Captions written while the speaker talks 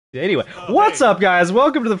Anyway, what's up, guys?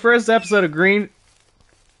 Welcome to the first episode of Green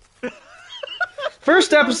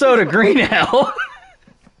Hell.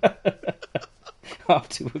 Off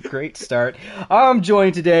to a great start. I'm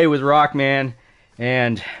joined today with Rockman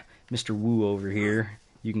and Mr. Woo over here.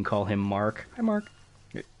 You can call him Mark. Hi, Mark.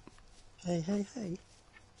 Hey.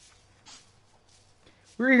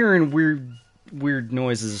 We're hearing weird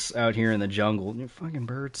noises out here in the jungle. You fucking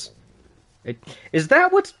birds. Is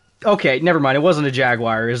that what's... Okay, never mind. It wasn't a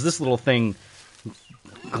jaguar. It was this little thing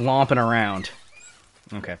glomping around.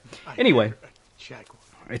 Okay. Anyway. Jaguar.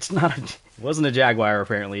 It's not a... It wasn't a jaguar,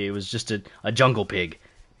 apparently. It was just a jungle pig.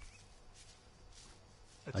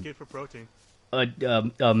 That's good for protein.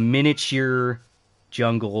 A miniature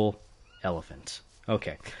jungle elephant.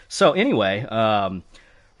 Okay. So, anyway,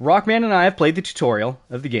 Rockman and I have played the tutorial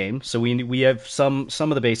of the game, so we have some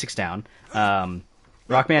of the basics down.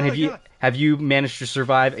 Rockman, have you managed to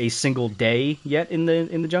survive a single day yet in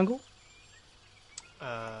the jungle?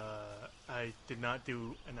 I did not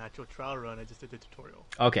do an actual trial run. I just did the tutorial.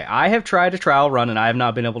 Okay, I have tried a trial run and I have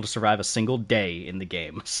not been able to survive a single day in the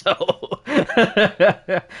game. So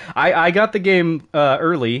I got the game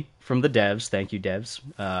early from the devs. Thank you, devs,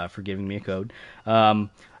 for giving me a code.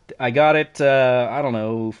 I got it, I don't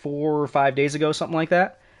know, 4 or 5 days ago, something like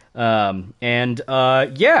that.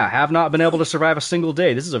 Yeah, have not been able to survive a single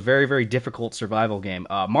day. This is a very, very difficult survival game.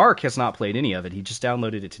 Mark has not played any of it. He just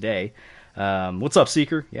downloaded it today. What's up,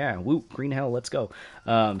 Seeker? Yeah, woo, Green Hell, let's go.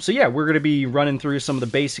 So yeah, we're going to be running through some of the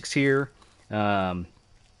basics here. Yeah,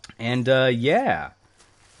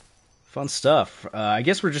 fun stuff. I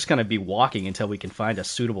guess we're just going to be walking until we can find a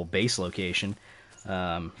suitable base location,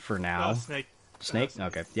 for now. Snake?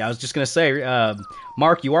 Okay. Yeah, I was just going to say,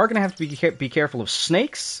 Mark, you are going to have to be careful of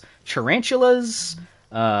snakes, tarantulas,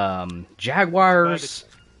 jaguars.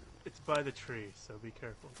 It's by the tree, so be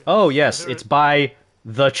careful. Okay? Oh, yes, it's by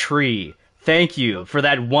the tree. Thank you for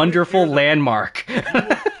that wonderful landmark. You will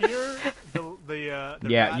hear the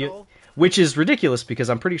rattle. Which is ridiculous because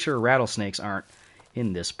I'm pretty sure rattlesnakes aren't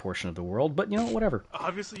in this portion of the world, but, you know, whatever.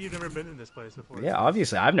 Obviously, you've never been in this place before. Yeah,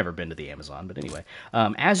 obviously, I've never been to the Amazon, but anyway.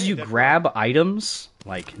 As you grab items,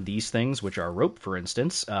 like these things, which are rope, for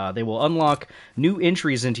instance, they will unlock new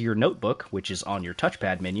entries into your notebook, which is on your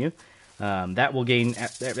touchpad menu. That will gain...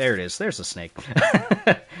 There it is. There's a snake.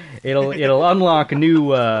 It'll unlock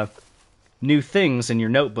new things in your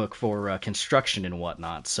notebook for construction and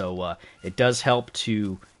whatnot, so it does help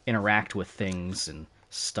to interact with things and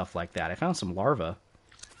stuff like that. I found some larvae. I'm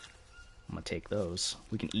gonna take those.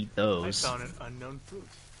 We can eat those. I found an unknown fruit.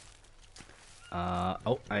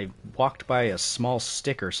 Oh, I walked by a small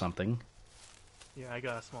stick or something. Yeah, I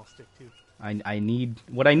got a small stick too. I need...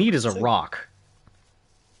 What I need is a rock.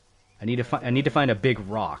 I need to find a big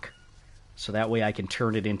rock, so that way I can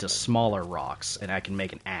turn it into smaller rocks and I can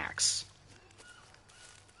make an axe.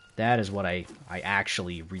 That is what I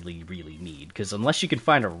actually really, really need. Because unless you can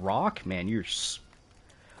find a rock, man, you're...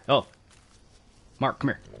 Oh. Mark, come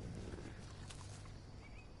here.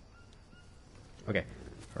 Okay.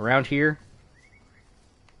 Around here,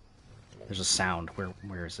 there's a sound.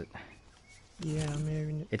 Where is it? Yeah, I'm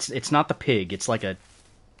hearing it. It's not the pig. It's like a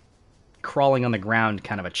crawling on the ground,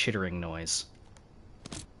 kind of a chittering noise.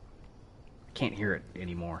 Can't hear it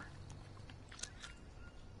anymore.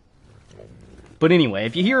 But anyway,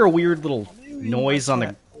 if you hear a weird little noise on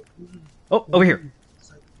the... Oh, over here.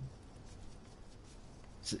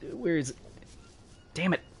 Where is it?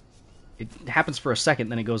 Damn it. It happens for a second,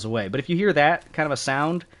 then it goes away. But if you hear that kind of a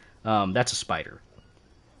sound, that's a spider.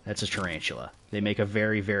 That's a tarantula. They make a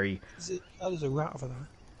very, very... There's a rat over there.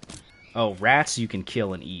 Oh, rats you can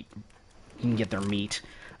kill and eat. You can get their meat.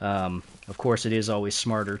 Of course, it is always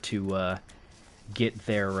smarter to get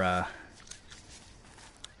their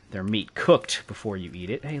meat cooked before you eat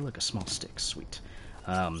it. Hey, look, a small stick. Sweet.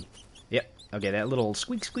 Yep. Okay, that little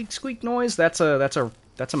squeak, squeak, squeak noise, that's a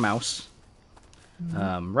mouse.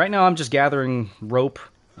 Right now I'm just gathering rope.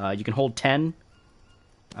 You can hold 10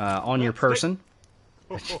 on your person.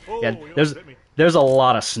 Yeah, there's a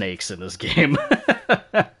lot of snakes in this game.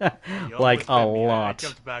 Like a lot. I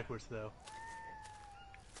jumped backwards though.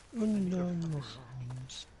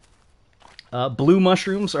 Blue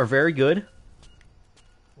mushrooms are very good.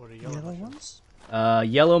 What are yellow ones?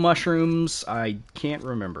 Yellow mushrooms, I can't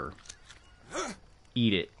remember.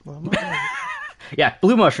 Eat it. Yeah,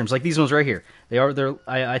 blue mushrooms, like these ones right here.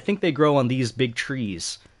 I think they grow on these big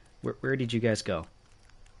trees. Where did you guys go?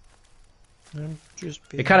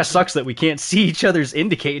 It kind of sucks that we can't see each other's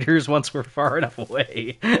indicators once we're far enough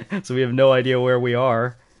away. So we have no idea where we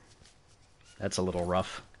are. That's a little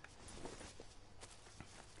rough.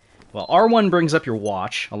 Well, R1 brings up your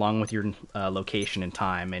watch along with your location and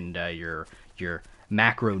time and your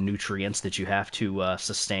macronutrients that you have to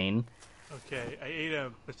sustain. Okay, I ate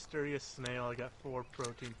a mysterious snail. I got 4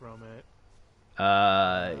 protein from it.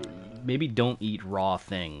 Maybe don't eat raw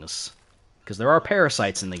things because there are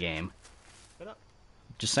parasites in the game. Shut up.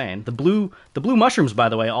 Just saying. The blue mushrooms, by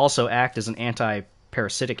the way, also act as an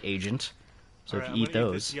anti-parasitic agent. So Alright, if you eat I'm gonna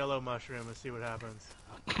eat those, this yellow mushroom and see what happens.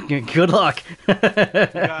 good luck. I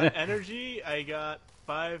got energy. I got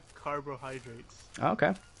 5 carbohydrates.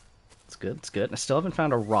 Okay, it's good. It's good. I still haven't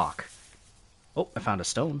found a rock. Oh, I found a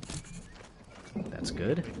stone. That's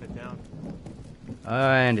good. Break that down.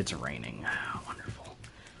 And it's raining. Wonderful.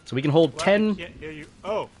 So we can hold Wow, 10. I can't hear you.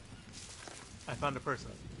 Oh, I found a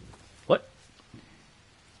person. What?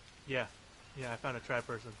 Yeah, I found a tri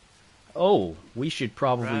person. Oh, we should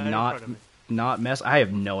probably Right in front of me. not mess. I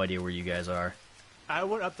have no idea where you guys are. I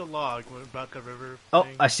went up the log, went about the river. Oh,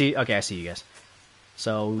 thing. I see. Okay, I see you guys.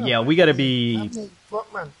 So Oh, yeah, we gotta be. I'm the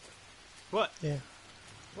Rockman. What? Yeah.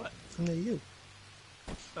 What? I'm the you.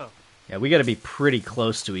 Oh, Yeah, we gotta be pretty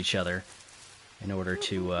close to each other in order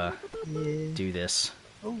to Yeah. do this.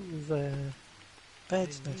 Oh, the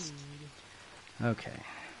bird's nest. Okay.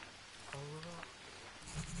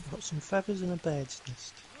 Got some feathers and a bird's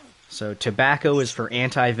nest. So tobacco is for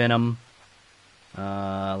anti-venom.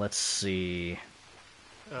 Let's see.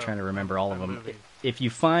 oh, Trying to remember all of I'm them. moving. If you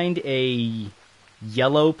find a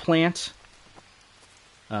yellow plant,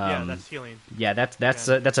 Yeah, that's healing. yeah, that's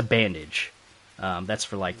a bandage. That's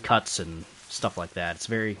for like cuts and stuff like that. It's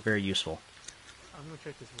very very useful. I'm gonna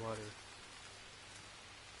check this water.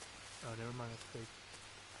 Oh, never mind. That's fake.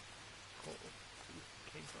 Coal.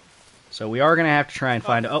 Came from. So we are gonna have to try and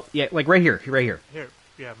find. Oh, yeah, like right here, right here. Here,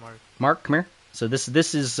 yeah, Mark. Mark, come here. So this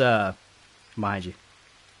is behind you.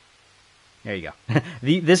 There you go.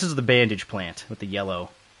 This is the bandage plant with the yellow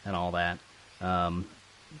and all that.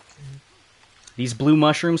 These blue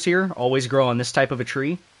mushrooms here always grow on this type of a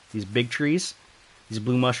tree. These big trees. These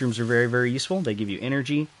blue mushrooms are very very useful. They give you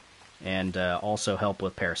energy and also help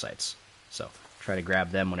with parasites. So try to grab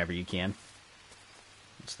them whenever you can.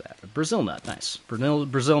 What's that? A Brazil nut. Nice.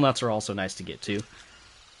 Brazil nuts are also nice to get too.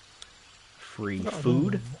 Free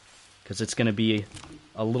food. Because it's going to be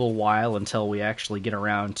a little while until we actually get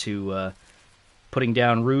around to putting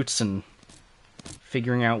down roots and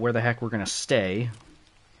figuring out where the heck we're going to stay.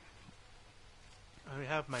 I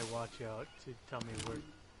have my watch out to tell me where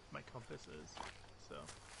my compass is. So.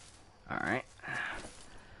 Alright.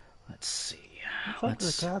 Let's see. I've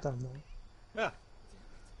the car down there.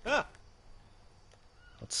 Ah!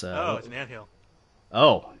 Let's Oh, it's an anthill.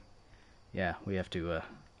 Oh. Yeah, we have to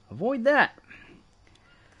avoid that.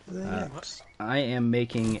 The axe. I am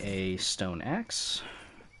making a stone axe.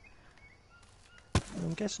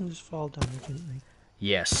 I'm guessing there's fall damage, isn't there?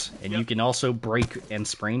 Yes, and you Yep. can also break and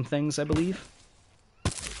sprain things, I believe.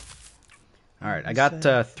 All right, I got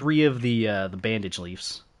 3 of the bandage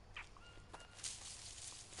leaves.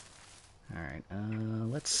 All right,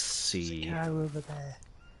 let's There's see. a car over there.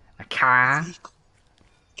 A car. Vehicle.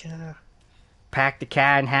 Car. Pack the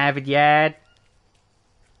car and have it yet.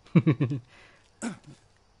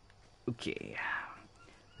 Okay.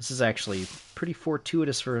 This is actually pretty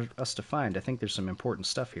fortuitous for us to find. I think there's some important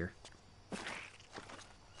stuff here. What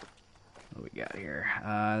do we got here?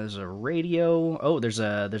 There's a radio. Oh, there's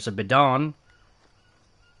a bidon,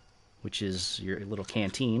 which is your little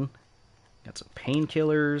canteen. Got some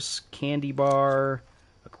painkillers, candy bar,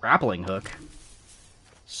 a grappling hook,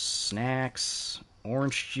 snacks,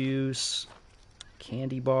 orange juice,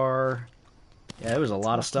 candy bar. Yeah, there was a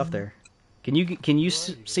lot of stuff there. Can you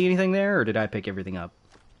see anything there, or did I pick everything up?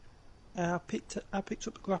 I picked up the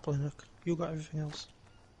grappling hook. You got everything else.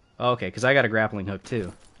 Oh, okay, because I got a grappling hook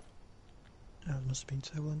too. Oh, it must have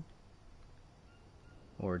been 2-1.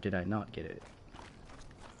 Or did I not get it?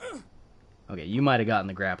 Okay, you might have gotten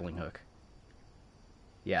the grappling hook.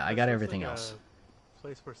 Yeah, I got This looks everything like else. A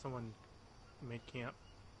place where someone made camp.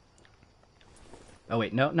 Oh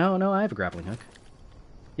wait, no, I have a grappling hook.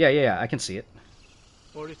 Yeah, I can see it.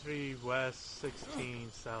 43 west,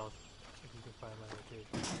 16 south. If you can find my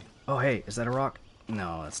location. Oh hey, is that a rock?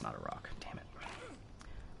 No, that's not a rock. Damn it.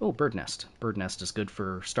 Oh, bird nest. Bird nest is good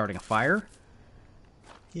for starting a fire.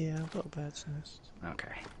 Yeah, I've got a bird's nest.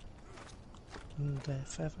 Okay. And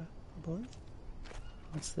feather, probably.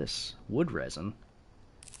 What's this? Wood resin.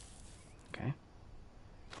 Okay.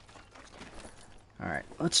 Alright,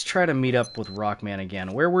 let's try to meet up with Rockman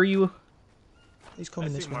again. Where were you? He's I coming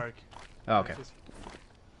see this way. Mark. Oh, okay. Just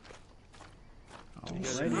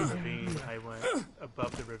because in the ravine, I went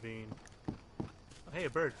above the ravine. Oh, hey, a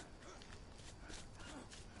bird.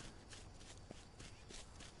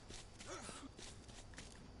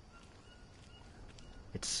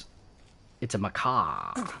 It's a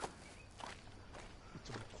macaw. It's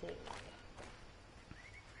a coal.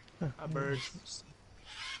 A bird.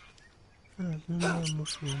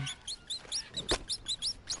 Mushroom.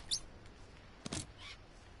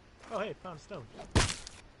 Oh, hey, found a stone.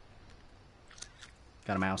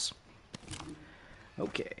 Got a mouse.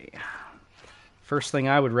 Okay. First thing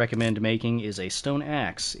I would recommend making is a stone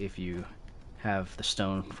axe if you have the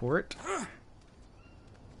stone for it.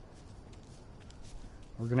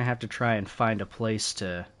 We're gonna have to try and find a place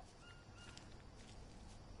to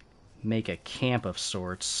make a camp of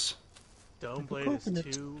sorts. Stone blade is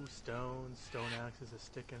 2 stones. Stone axe is a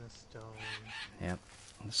stick and a stone. Yep.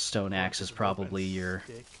 The stone axe is probably your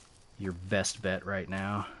best bet right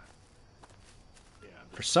now. Yeah.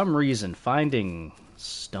 For some reason, finding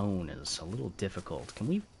stone is a little difficult. Can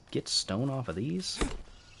we get stone off of these?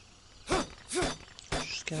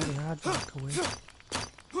 Scare the hard work away.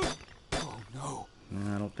 Oh no.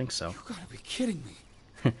 No, I don't think so. You gotta be kidding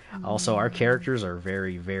me. Also, our characters are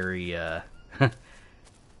very, very,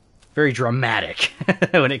 very dramatic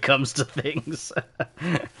when it comes to things.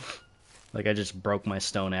 Like, I just broke my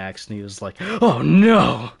stone axe, and he was like, "Oh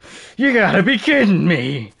no! You gotta be kidding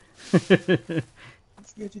me!"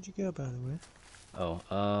 Where did you go, by the way? Oh,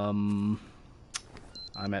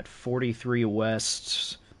 I'm at 43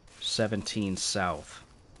 west, 17 south.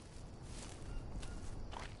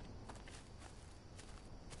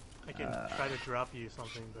 I can try to drop you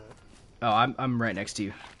something, but... Oh, I'm right next to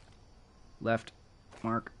you. Left.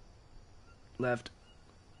 Mark. Left.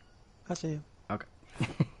 I see you. Okay.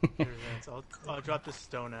 Here, Vance, I'll drop this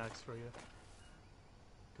stone axe for you.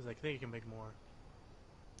 Because I think you can make more.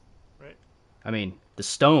 Right? I mean, the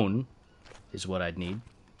stone is what I'd need.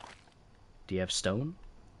 Do you have stone?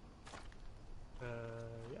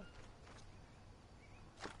 Yeah.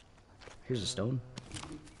 Here's a stone.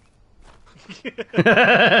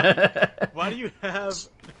 Why do you have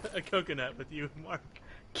a coconut with you, Mark?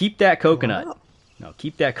 Keep that coconut. No,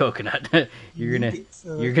 keep that coconut. You're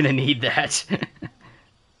gonna need that.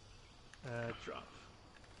 Drop.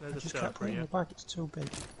 I There's a just stone can't for put it in you. the bag, it's too big.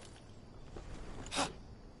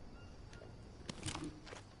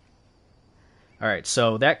 Alright,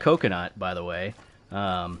 so that coconut, by the way,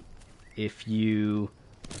 if you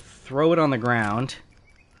throw it on the ground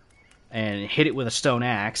and hit it with a stone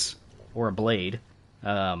axe or a blade,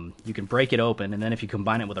 you can break it open, and then if you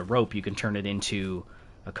combine it with a rope, you can turn it into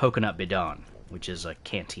a coconut bidon, which is a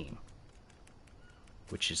canteen,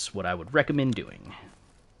 which is what I would recommend doing.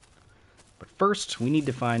 But first, we need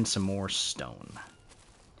to find some more stone.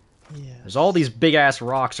 Yeah. There's all these big-ass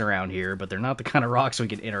rocks around here, but they're not the kind of rocks we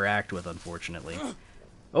can interact with, unfortunately.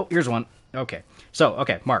 Oh, here's one. Okay. So,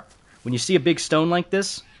 okay, Mark, when you see a big stone like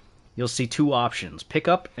this, you'll see 2 options. Pick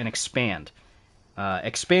up and expand.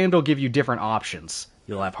 Expand will give you different options.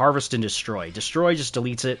 You'll have harvest and destroy. Destroy just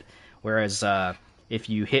deletes it, whereas if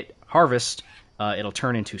you hit harvest, it'll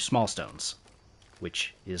turn into small stones,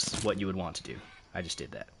 which is what you would want to do. I just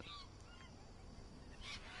did that.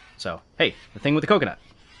 So, hey, the thing with the coconut.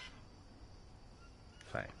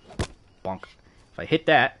 If I hit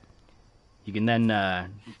that, you can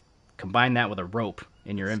then combine that with a rope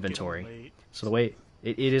in your inventory. So the way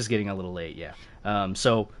it is getting a little late, yeah.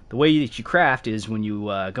 So the way that you craft is when you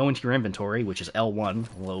go into your inventory, which is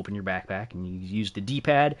L1, will open your backpack, and you use the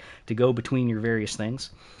D-pad to go between your various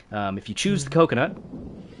things. If you choose the coconut,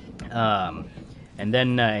 and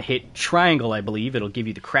then hit triangle, I believe, it'll give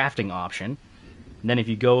you the crafting option. And then if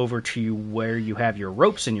you go over to where you have your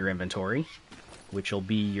ropes in your inventory, which will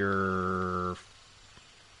be your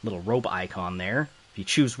little rope icon there. If you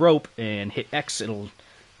choose rope and hit X, it'll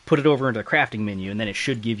put it over into the crafting menu, and then it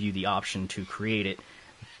should give you the option to create it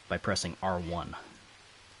by pressing R1.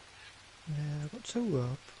 Yeah, I've got 2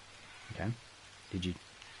 rope. Okay. Did you...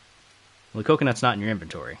 Well, the coconut's not in your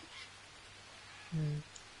inventory.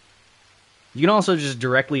 You can also just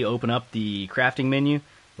directly open up the crafting menu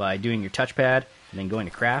by doing your touchpad and then going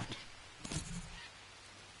to craft.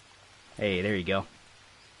 Hey, there you go.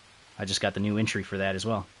 I just got the new entry for that as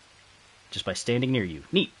well. Just by standing near you.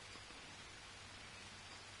 Neat.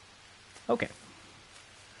 Okay.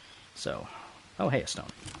 So, oh hey, a stone.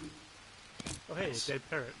 Oh hey, dead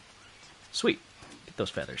parrot. Sweet. Get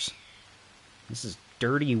those feathers. This is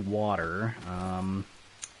dirty water.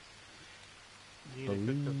 You need to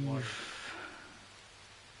cook the water.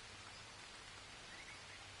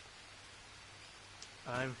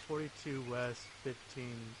 I'm 42 west,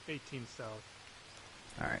 18 south.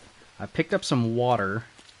 Alright. I picked up some water.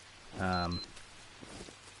 Come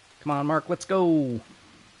on, Mark, let's go!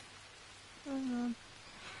 Doing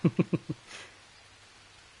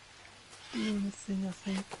the thing, I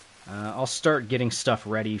think. I'll start getting stuff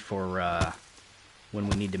ready for when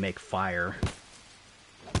we need to make fire.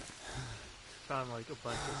 Found like a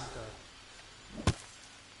bunch of stuff.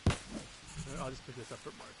 I'll just pick this up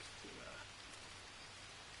for Mark to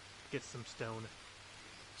get some stone.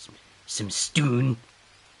 Some stone.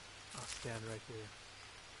 I'll stand right here.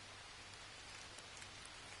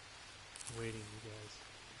 Waiting, you guys.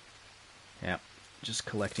 Yeah, just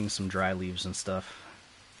collecting some dry leaves and stuff.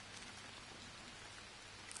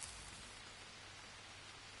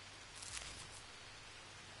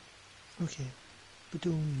 Okay,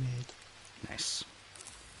 Badone made. Nice.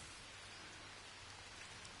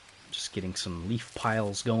 Just getting some leaf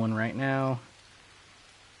piles going right now.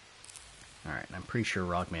 Alright, I'm pretty sure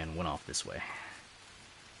Rockman went off this way.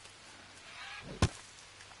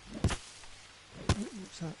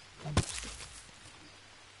 What's that?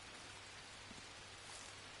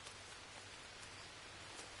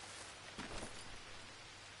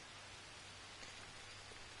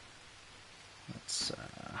 Let's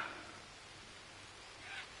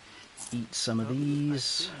eat some of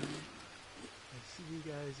these. I see you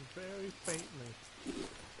guys very faintly.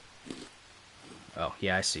 Oh,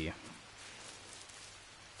 yeah, I see you.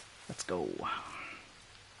 Let's go.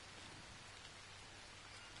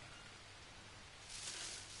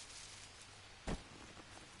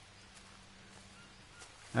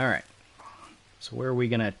 Alright. So where are we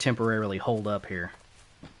going to temporarily hold up here?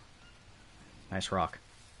 Nice rock.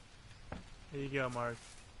 Here you go, Mark.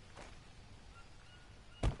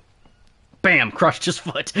 Bam! Crushed his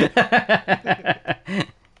foot.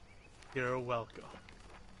 You're welcome.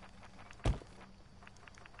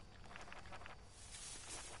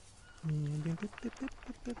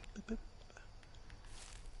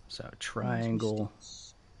 So, triangle.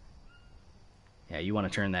 Yeah, you want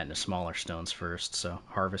to turn that into smaller stones first, so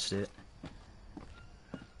harvest it.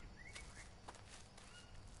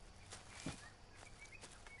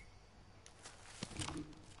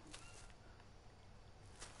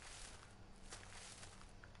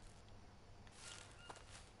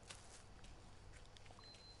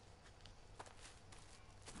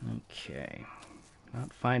 Okay.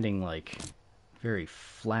 Not finding, like, very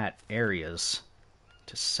flat areas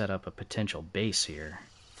to set up a potential base here.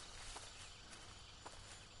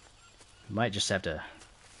 We might just have to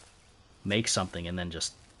make something and then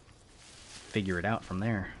just figure it out from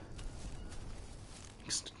there.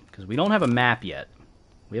 Because we don't have a map yet.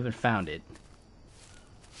 We haven't found it.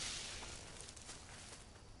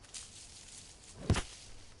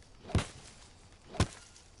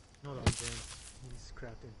 Hold on, James. He's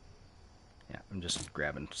crafting. Yeah, I'm just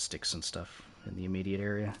grabbing sticks and stuff in the immediate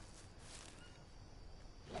area.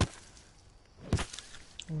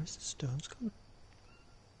 Where's the stones going?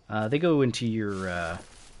 They go into your, I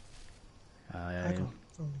got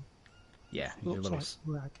only. yeah, your Looks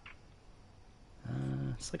little... like rag.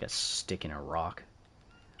 It's like a stick in a rock.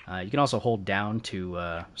 You can also hold down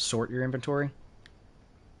to sort your inventory.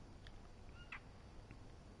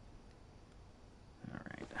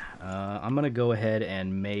 Alright. I'm going to go ahead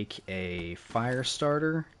and make a fire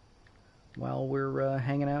starter while we're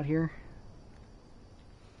hanging out here.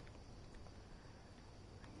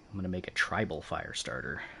 I'm going to make a tribal fire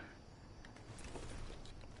starter.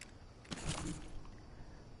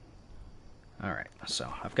 Alright,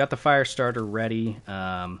 so I've got the fire starter ready.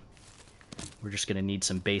 We're just going to need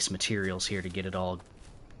some base materials here to get it all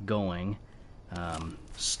going.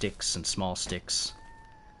 Sticks and small sticks.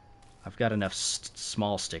 I've got enough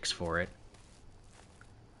small sticks for it.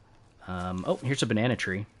 Oh, here's a banana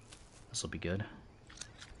tree. This will be good.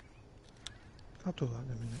 I'll do that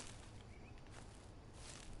in a minute.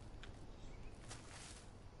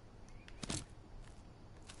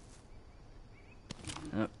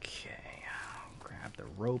 Okay, grab the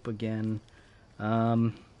rope again.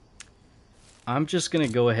 I'm just going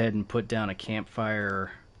to go ahead and put down a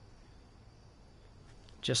campfire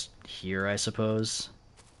just here, I suppose.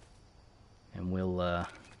 And we'll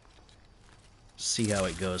see how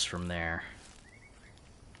it goes from there.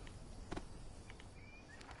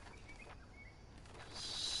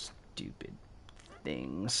 Stupid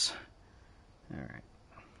things. Alright.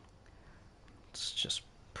 Let's just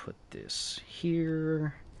put this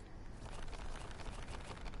here.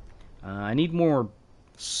 I need more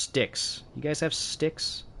sticks. You guys have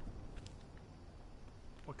sticks?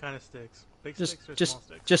 What kind of sticks? Big Just, sticks or just, small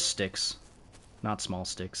sticks? just sticks, not small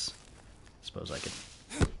sticks. Suppose I could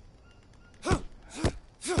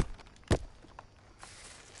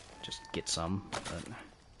just get some, but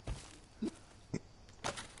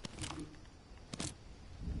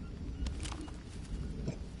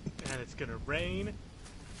And it's gonna rain.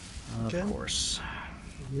 of Jen? course.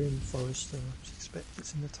 Rainforest, though. I expect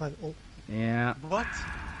it's in the title. Yeah. What?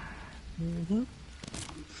 Mm-hmm.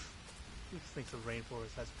 Who thinks a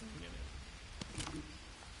rainforest has green in it?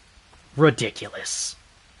 Ridiculous.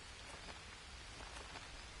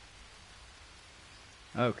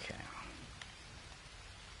 Okay.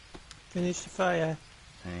 Finish the fire.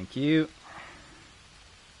 Thank you.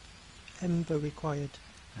 Ember required.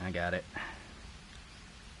 I got it.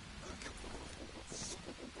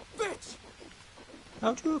 Bitch!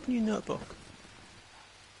 How do you open your notebook?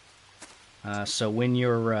 So when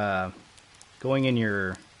you're going in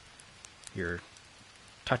your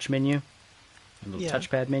touch menu, your little Yeah.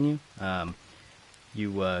 touchpad menu,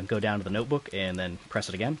 you go down to the notebook and then press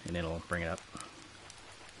it again, and it'll bring it up.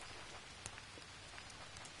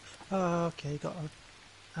 Oh, okay, got to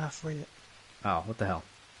half read it. Oh, what the hell?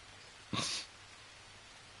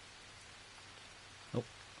 Oh,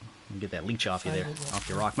 get that leech off you there, off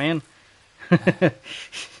your rock, man.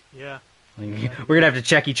 Yeah. We're gonna have to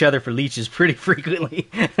check each other for leeches pretty frequently.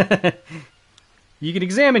 You can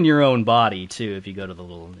examine your own body too if you go to the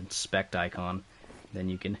little inspect icon. Then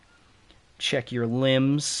you can check your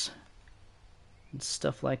limbs and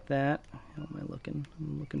stuff like that. How am I looking?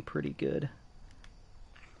 I'm looking pretty good.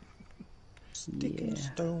 Stick and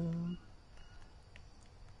stone.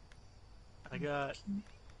 I got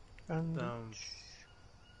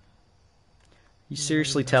You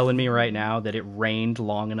seriously telling me right now that it rained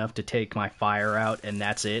long enough to take my fire out and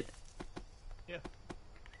that's it? Yeah.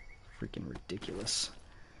 Freaking ridiculous.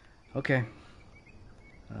 Okay.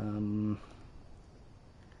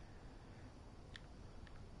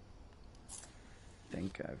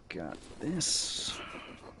 Think I've got this.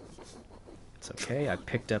 It's okay. I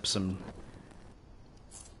picked up some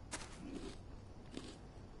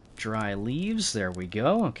dry leaves. There we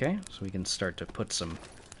go. Okay, so we can start to put some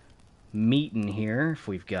meat in here if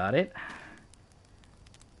we've got it.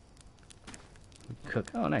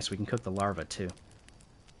 Cook. Oh, nice. We can cook the larva too.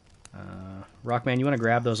 Rockman, you want to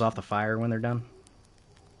grab those off the fire when they're done?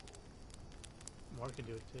 Mark can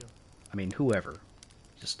do it too. I mean, whoever.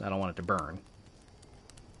 Just I don't want it to burn.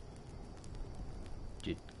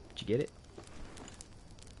 Did you get it?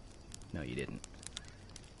 No, you didn't.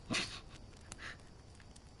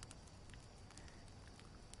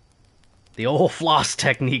 The old floss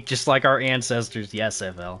technique, just like our ancestors. Yes,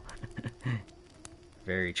 FL.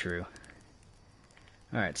 Very true.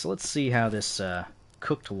 Alright, so let's see how this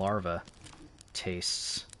cooked larva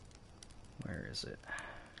tastes. Where is it?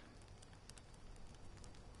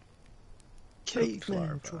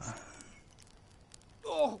 Caveman.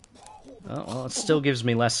 Oh, well, it still gives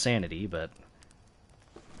me less sanity, but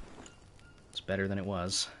it's better than it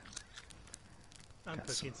was. I'm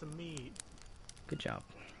cooking some meat. Good job.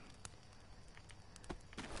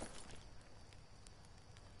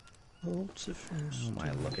 How am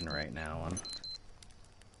I looking right now?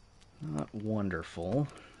 I'm not wonderful.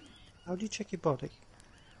 How do you check your body?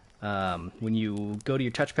 When you go to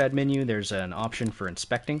your touchpad menu, there's an option for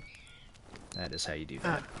inspecting. That is how you do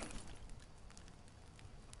that.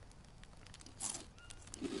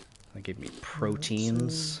 They give me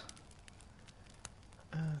proteins.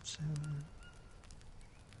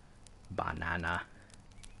 Banana.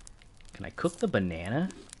 Can I cook the banana?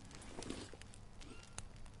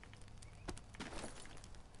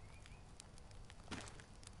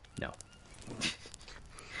 No.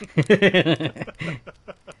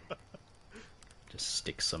 Just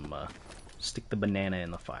stick the banana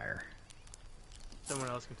in the fire. Someone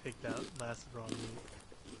else can take that last raw meat.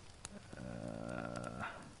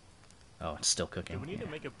 Oh, it's still cooking. Do we need to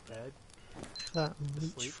make a bed? That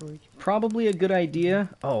leech free. Probably a good idea.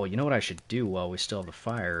 Oh, you know what I should do while we still have the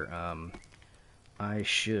fire? I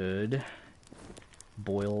should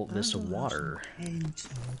boil this water.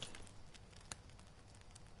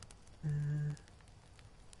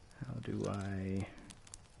 How do I...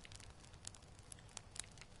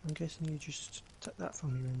 I'm guessing you just take that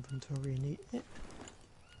from your inventory and eat it.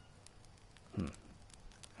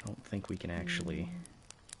 I don't think we can actually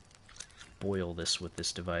boil this with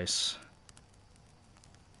this device.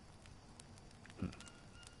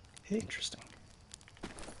 Interesting.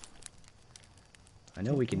 I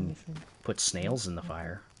know we can put snails in the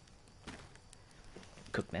fire.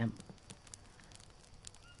 Cook them.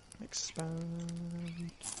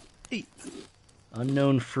 Expand. Eat.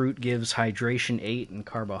 Unknown fruit gives hydration 8 and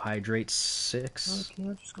carbohydrates 6. Okay,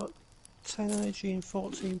 I just got 10 energy and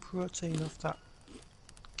 14 protein off that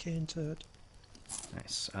cane turd.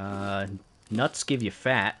 Nice. Nuts give you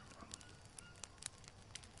fat.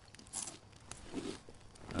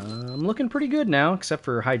 I'm looking pretty good now, except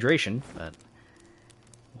for hydration, but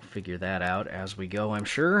we'll figure that out as we go, I'm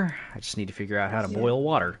sure. I just need to figure out how to Yeah. boil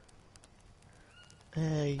water.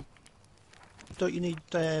 Don't you need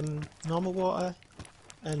normal water?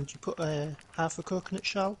 And you put half a coconut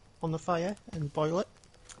shell on the fire and boil it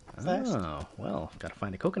first. Oh, well, gotta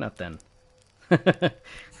find a coconut then.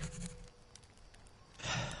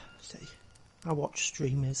 See, I watch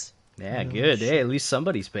streamers. Yeah, No, good. Hey, shit. at least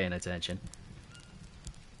somebody's paying attention.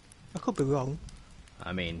 I could be wrong,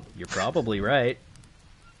 I mean, you're probably right.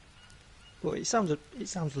 but it sounds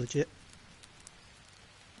legit.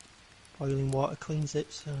 Boiling water cleans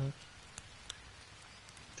it, so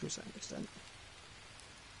to a certain extent.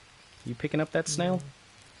 You picking up that snail?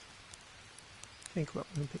 Think about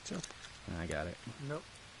when I picked it up. I got it. Nope.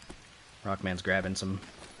 Rockman's grabbing some.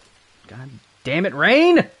 God damn it,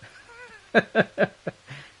 rain!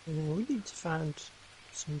 We need to find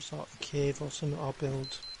some sort of cave or something, or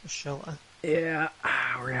build a shelter. Yeah,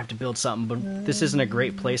 we're gonna have to build something, but this isn't a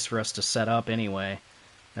great place for us to set up anyway.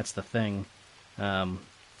 That's the thing.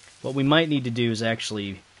 What we might need to do is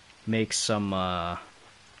actually make some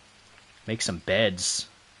beds,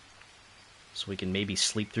 so we can maybe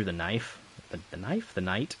sleep through the knife. The knife? The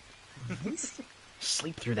night?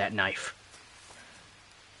 Sleep through that knife.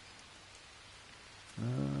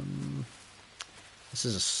 This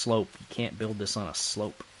is a slope. You can't build this on a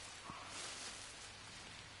slope.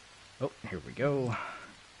 Oh, here we go.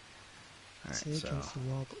 Alright, See so... against the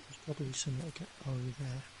wall, but there's probably something to get already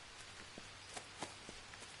there.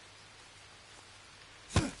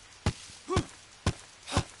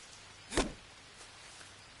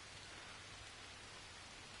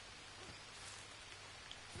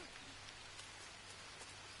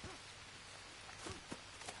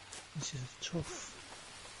 This is tough.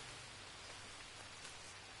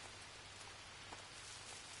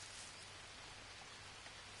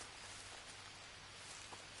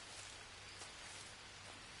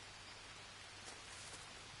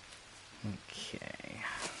 Okay.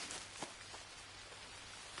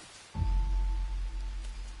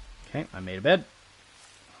 Okay, I made a bed.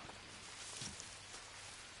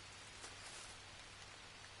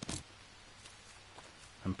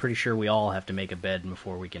 I'm pretty sure we all have to make a bed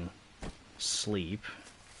before we can sleep.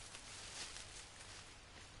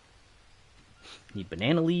 Need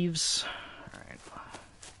banana leaves. Alright.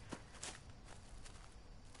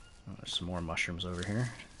 Oh, there's some more mushrooms over here.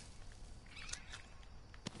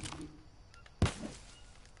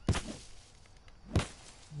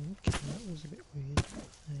 Okay, that was a bit weird.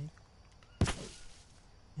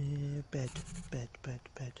 Bed.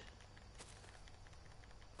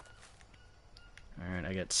 Alright,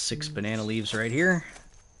 I got 6 banana leaves right here.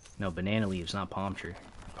 No, banana leaves, not palm tree.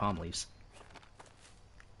 Palm leaves.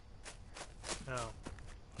 Oh.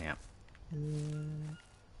 Yeah. Uh,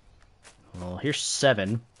 Well, here's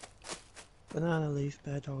 7. banana leaf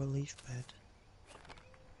bed or a leaf bed?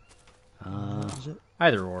 What is it?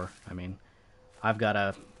 Either or. I mean, I've got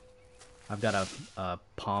a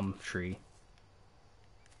palm tree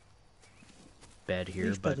bed here,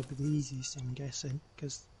 Leaf but bed would be the easiest, I'm guessing,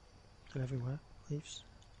 because they're everywhere. Leaves.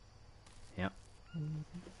 yeah,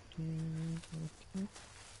 Okay.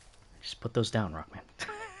 just put those down, Rockman.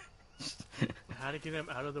 How to get him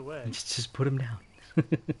out of the way? just put them down.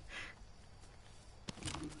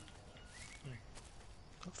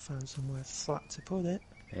 Got to find somewhere flat to put it.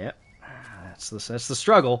 Yep, that's the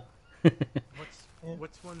struggle.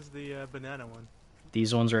 Which one's the banana one?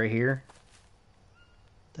 These ones right here.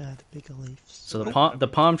 They're the bigger leaves. So the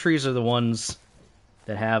palm trees are the ones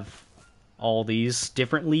that have all these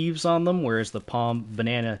different leaves on them, whereas the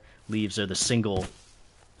banana leaves are the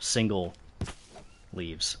single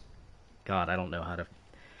leaves. God, I don't know how to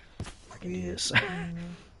freaking do this.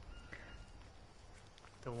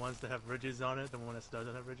 The ones that have ridges on it, the one that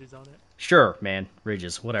doesn't have ridges on it? Sure, man.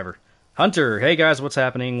 Ridges, whatever. Hunter, hey guys, what's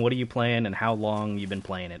happening? What are you playing, and how long you been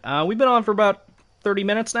playing it? We've been on for about 30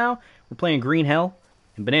 minutes now. We're playing Green Hell,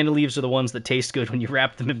 and banana leaves are the ones that taste good when you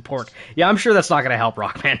wrap them in pork. Yeah, I'm sure that's not going to help,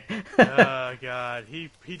 Rockman. Oh, God.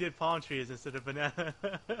 He did palm trees instead of banana.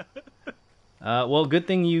 Well, good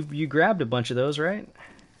thing you grabbed a bunch of those, right?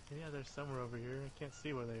 Yeah, they're somewhere over here. I can't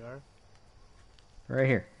see where they are. Right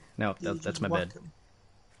here. No, You that's just my whack bed. 'em.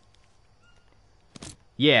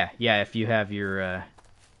 Yeah, if you have your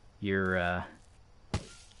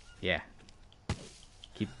yeah.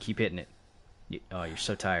 Keep hitting it. Oh, you're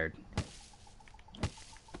so tired.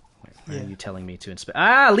 Why are you telling me to inspect?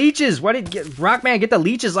 Leeches! Why did Rockman get the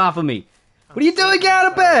leeches off of me? What are you doing? Get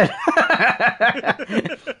out of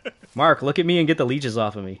bed! Mark, look at me and get the leeches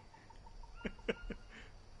off of me.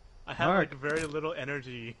 I have Mark. like very little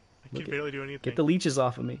energy. I can barely do anything. Get the leeches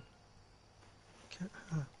off of me. Hang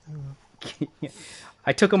on.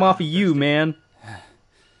 I took them off of you, man.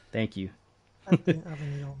 Thank you. I didn't have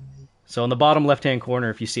any on me. So in the bottom left-hand corner,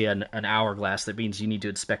 if you see an hourglass, that means you need to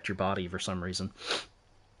inspect your body for some reason.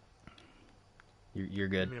 You're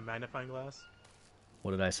good. You mean a magnifying glass?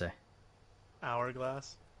 What did I say?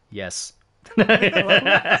 Hourglass? Yes.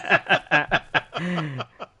 I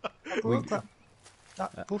broke that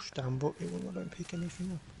bush down, but it won't let me pick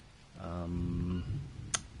anything up. And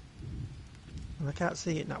I can't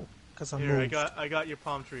see it now because I'm Here, moved. I got your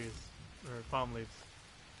palm trees or palm leaves.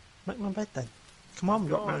 Make my bed then. Come on,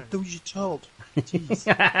 Go Rockman, on. do as you're told.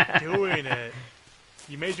 Jeez. Doing it.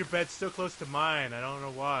 You made your bed so close to mine. I don't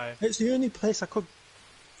know why. It's the only place I could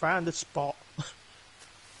find a spot. I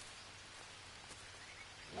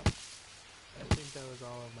think that was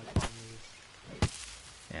all of my palm leaves.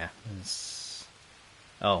 Yeah.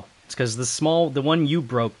 Oh, it's because the one you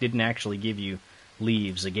broke didn't actually give you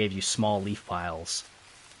leaves. It gave you small leaf piles.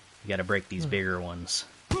 You got to break these bigger ones.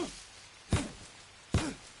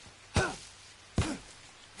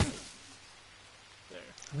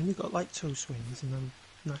 I mean, you got like 2 swings and I'm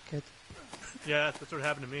knackered. Yeah, that's what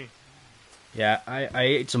happened to me. Yeah, I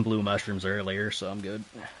ate some blue mushrooms earlier, so I'm good.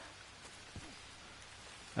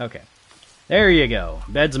 Okay. There you go.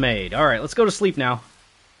 Bed's made. Alright, let's go to sleep now.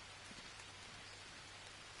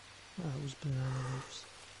 Oh, it was banana leaves.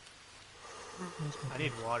 Where's my I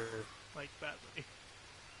need water, like, badly.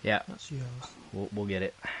 Yeah, That's yours. we'll get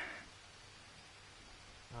it.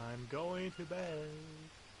 I'm going to bed.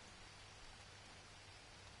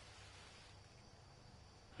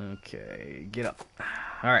 Okay, get up.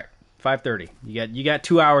 All right, 5:30. You got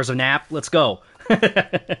 2 hours of nap. Let's go. All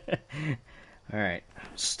right,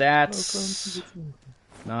 stats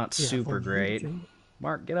not Yeah, super welcome to the great. dream.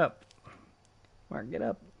 Mark, get up. Mark, get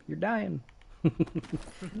up. You're dying.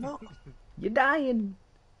 No, You're dying.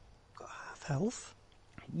 got half health.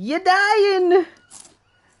 You're dying.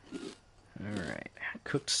 All right,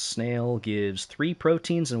 cooked snail gives 3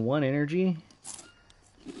 proteins and 1 energy.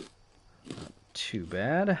 Not too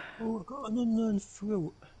bad. Oh, I got an unknown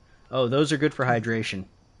fruit. Oh, those are good for hydration.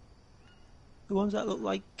 The ones that look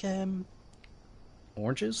like,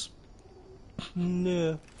 Oranges?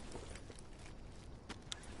 no.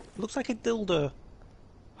 Looks like a dildo.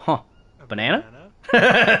 Huh. A Banana?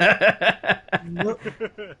 No.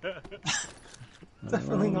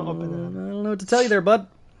 Definitely not a I banana. don't know what to tell you there, bud.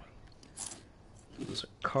 Those are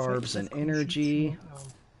carbs and energy.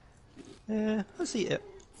 Yeah, let's eat it.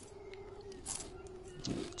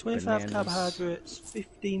 25 Bananas. carbohydrates,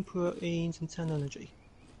 15 proteins, and 10 energy.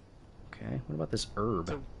 Okay, what about this herb?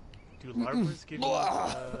 So, do larvas give you...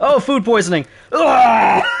 Oh, food poisoning!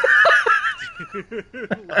 Ugh!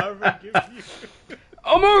 larva give you...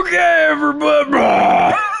 I'm okay,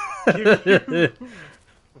 everybody! give you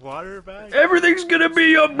water back? Everything's gonna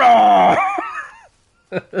be up.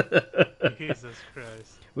 Jesus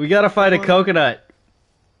Christ. We gotta find a coconut.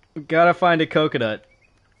 We gotta find a coconut.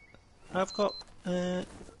 I've got a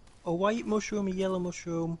white mushroom, a yellow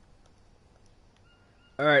mushroom.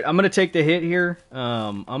 Alright, I'm gonna take the hit here.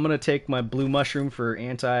 I'm gonna take my blue mushroom for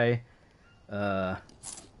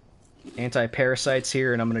anti-parasites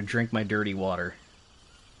here, and I'm gonna drink my dirty water.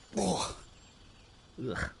 Oh,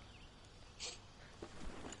 Ugh.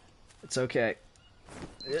 It's okay.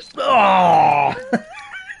 Oh!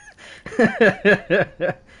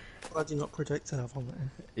 Glad you're not projectile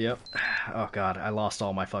vomiting. Yep. Oh god, I lost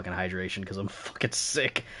all my fucking hydration because I'm fucking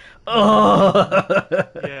sick. Oh!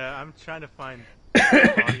 Yeah, I'm trying to find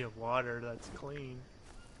a body of water that's clean.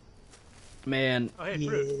 Man, Oh, hey,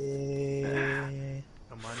 fruit. Yeah.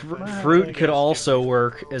 Don't mind if I- fruit you could guys also give me-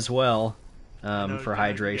 work as well I know- for I know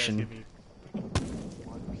you guys hydration. give me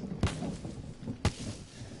water.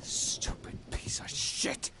 stupid piece of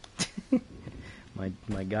shit.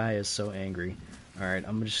 My guy is so angry. Alright,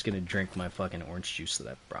 I'm just gonna drink my fucking orange juice that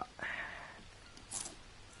I brought.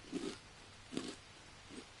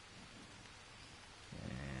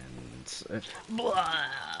 And...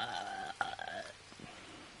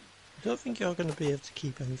 I don't think you're going to be able to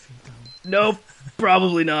keep anything down. Nope,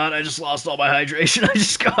 probably not. I just lost all my hydration. I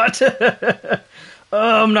just got...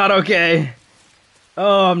 Oh, I'm not okay.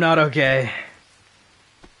 Oh, I'm not okay.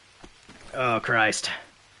 Oh, Christ.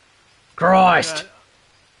 Christ!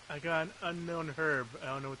 I got an unknown herb. I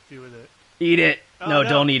don't know what to do with it. Eat it. Oh, No, no.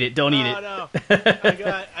 don't eat it. Don't eat Oh, it.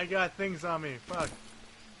 no. I got things on me. Fuck.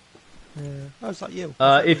 Yeah. Oh, it's like you.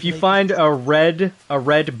 If you find a red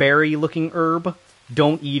berry-looking herb,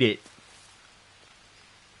 don't eat it.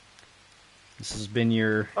 This has been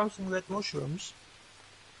your... Found some red mushrooms.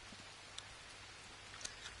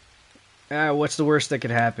 what's the worst that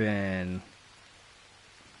could happen?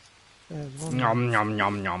 Nom nom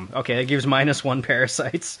nom nom. Okay, that gives -1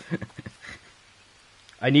 parasites.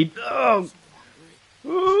 I need. Oh.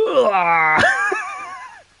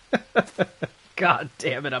 God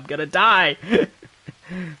damn it! I'm gonna die.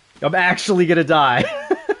 I'm actually gonna die.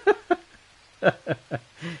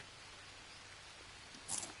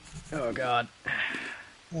 Oh God.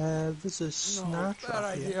 There's a snare Bad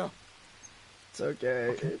trap here. idea. It's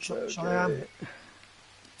okay. It's Shall I arm it?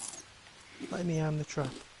 Let me arm the trap.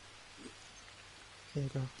 There you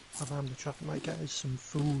go. I've armed the trap. I might get us some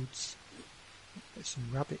foods. Get some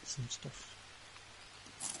rabbits and stuff.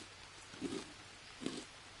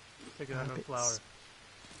 Take it out of flour.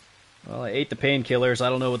 Well, I ate the painkillers. I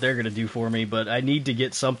don't know what they're gonna do for me, but I need to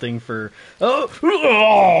get something for. Oh!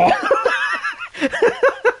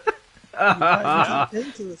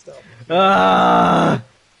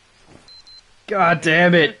 God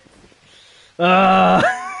damn it!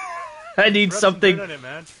 I need something. On it,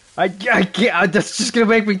 man. I can't. That's just gonna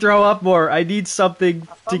make me throw up more. I need something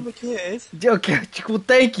I found the cave. Okay, well,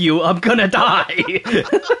 thank you. I'm gonna die.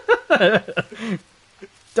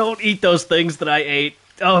 Don't eat those things that I ate.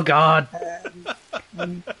 Oh God.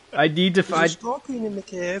 I need to There's a find. scorpion in the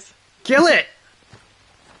cave. Kill it.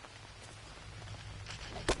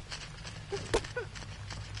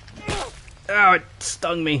 Oh, it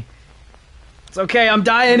stung me. It's okay. I'm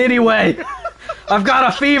dying anyway. I've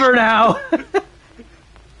got a fever now.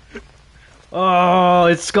 Oh,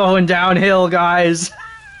 it's going downhill, guys.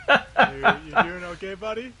 You doing okay,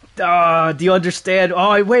 buddy? Do you understand?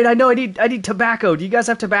 Oh, wait, I know I need tobacco. Do you guys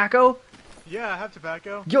have tobacco? Yeah, I have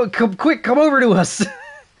tobacco. Yo, come over to us.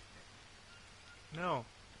 No.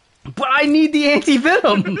 But I need the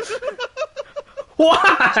anti-venom.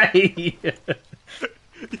 Why?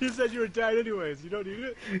 You said you were dying anyways. You don't need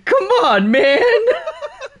it? Come on, man.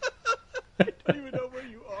 I don't even know where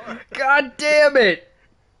you are. God damn it.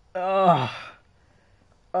 Oh,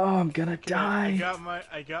 I'm gonna die.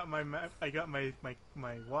 I got my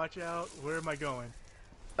watch out. Where am I going?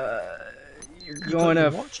 You're going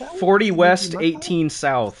to 40 west, 18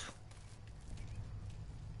 south.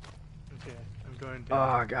 Okay, I'm going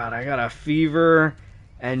down. Oh god, I got a fever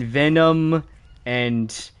and venom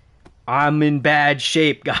and I'm in bad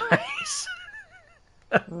shape, guys.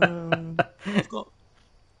 I've got.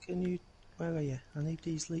 Can you? Where are you? I need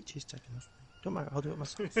these leeches taken off me. Don't matter. I'll do it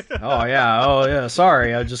myself. Oh yeah.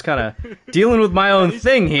 Sorry, I'm just kind of dealing with my own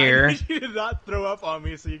thing here. I need you to not throw up on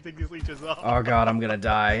me so you can take these leeches off. Oh god, I'm gonna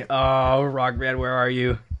die. Oh, Rockman, where are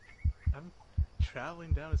you? I'm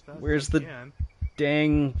traveling down as fast Where's as I the can.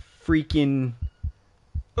 dang freaking?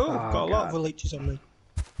 I've got a lot of leeches on me.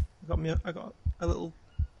 I got a little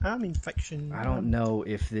arm infection. I don't know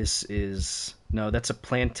if this is. No, that's a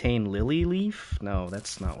plantain lily leaf. No,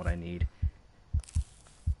 that's not what I need.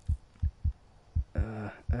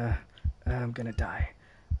 I'm gonna die.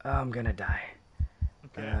 I'm gonna die.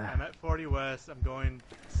 Okay, I'm at 40 west. I'm going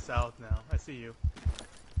south now. I see you.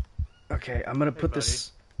 Okay, I'm gonna put buddy.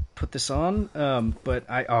 this on. But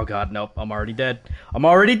oh god, nope. I'm already dead. I'm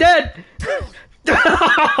already dead.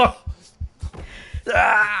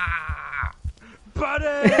 Ah!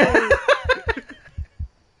 Buddy!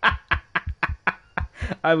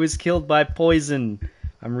 I was killed by poison.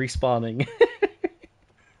 I'm respawning.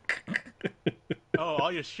 Oh,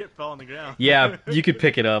 all your shit fell on the ground. Yeah, you could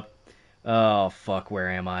pick it up. Oh fuck,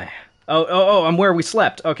 where am I? Oh, I'm where we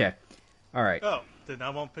slept. Okay. Alright. Oh, then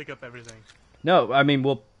I won't pick up everything. No, I mean,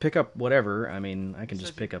 we'll pick up whatever. I mean, I can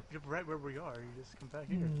just pick up... You're right where we are. You just come back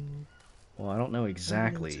here. Well, I don't know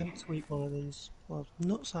exactly. I'm attempt to eat one of these. Well,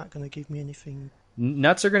 nuts aren't going to give me anything.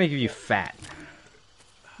 Nuts are going to give you fat,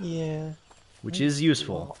 Yeah. which is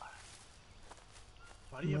useful.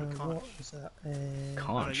 Why do you have a conch? What was that?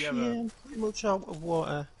 Conch? You have Yeah, I'm pretty much out of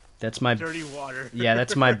water. That's my... dirty water. Yeah,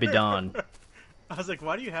 that's my bidon. I was like,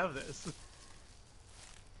 why do you have this?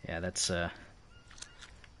 Yeah, that's, I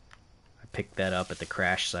picked that up at the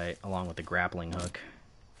crash site, along with the grappling hook.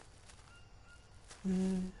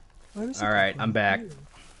 Alright, I'm back.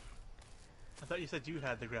 I thought you said you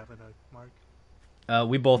had the grappling hook, Mark.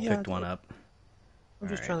 We both Yeah, picked one up. I'm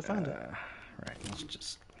just trying to find it. Right, let's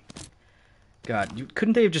just... God,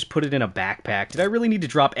 couldn't they have just put it in a backpack? Did I really need to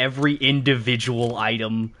drop every individual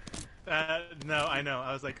item? No, I know.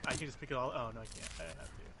 I was like, I can just pick it all. Oh, no, I can't. I have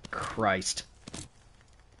to. Christ.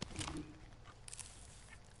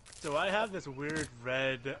 So I have this weird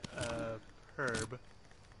red herb.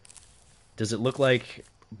 Does it look like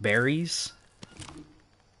berries?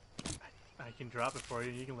 I can drop it for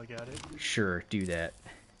you. You can look at it. Sure, do that.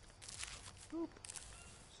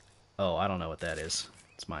 Oh, I don't know what that is.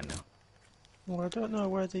 It's mine now. Well, I don't know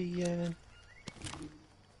where the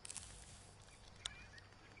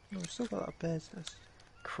Oh, we've still got that bear's nest.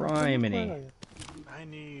 Where Criminy. are you? I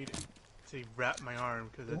need to wrap my arm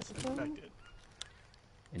because it's What? infected.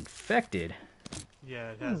 Infected?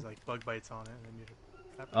 Yeah, it has like bug bites on it, and then you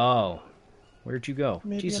wrap it. Oh. Where'd you go?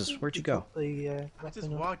 Maybe I Jesus, didn't where'd you pick go? up the I just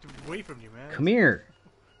weapon up. walked away from you, man. Come here.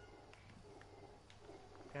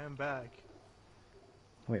 I'm back.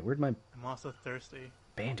 Wait, where'd my I'm also thirsty.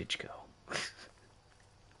 bandage go?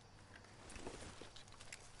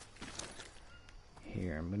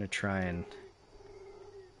 Here, I'm gonna try and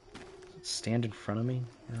stand in front of me.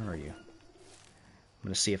 Where are you? I'm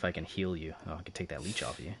gonna see if I can heal you. Oh, I can take that leech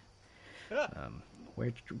off you.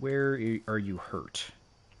 Where are you hurt?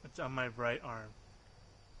 It's on my right arm.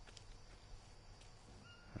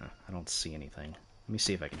 I don't see anything. Let me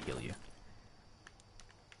see if I can heal you.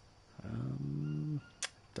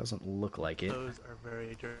 Doesn't look like it. Those are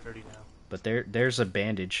very dirty now. But there's a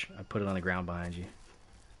bandage. I put it on the ground behind you.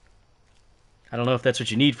 I don't know if that's what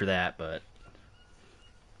you need for that, but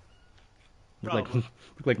looked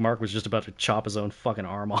like Mark was just about to chop his own fucking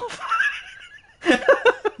arm off.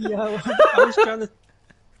 Yeah,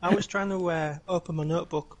 I was trying to open my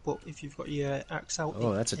notebook, but if you've got your axe out,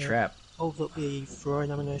 Oh, that's a trap. Hold up the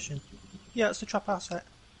throwing animation. Yeah, it's a trap asset.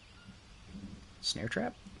 Snare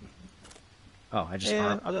trap? Oh, I just Yeah, I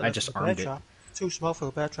don't know I if just it's a bear armed it. trap. Too small for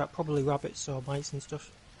a bear trap. Probably rabbits or mice and stuff.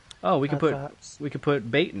 Oh, we could put Adverts.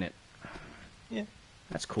 bait in it. Yeah.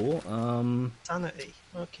 That's cool. Sanity.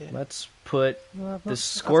 Okay. Let's put No, I've the not-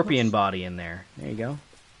 scorpion I've not, body in there. There you go.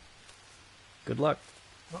 Good luck.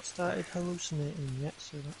 not started hallucinating yet,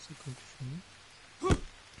 so that's a good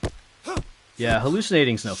thing. Yeah,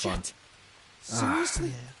 hallucinating's no fun. Shit.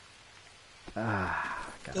 Seriously? Yeah.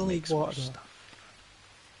 Gotta Still make need some more water though. stuff.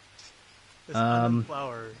 This onion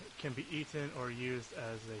flower can be eaten or used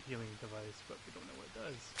as a healing device, but we don't know what it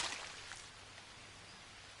does.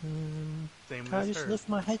 Same Can I with just her. lift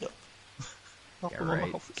my head up? Open Yeah, my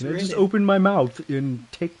right. mouth. It's Can I just raining. open my mouth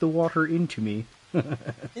and take the water into me? Yeah.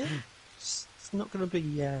 It's not going to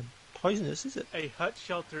be poisonous, is it? A hut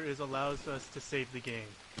shelter allows us to save the game.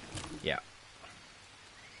 Yeah.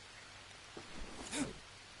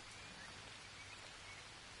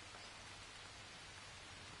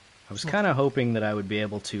 I was kind of hoping that I would be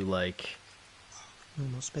able to, like... No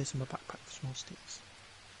more space in my backpack for small sticks.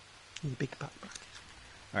 Need a big backpack.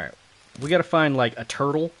 Alright. We gotta find, like, a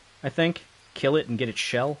turtle, I think. Kill it and get its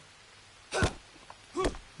shell.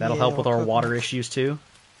 That'll Yeah, help with or our water coconut. issues, too.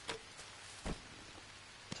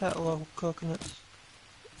 Turtle or coconuts.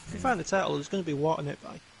 If you find the turtle, there's going to be water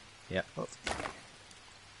nearby. Yep.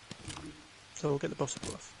 So we'll get the boss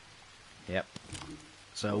bluff. Yep.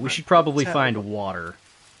 So we should probably Turtle. find water.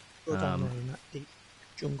 Go down there in that deep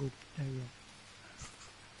jungle area.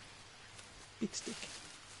 Big stick.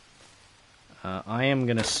 I am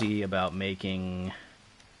gonna see about making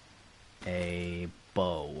a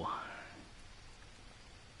bow.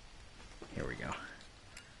 Here we go.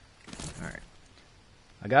 Alright.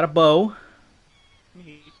 I got a bow.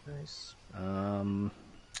 Neat. Nice.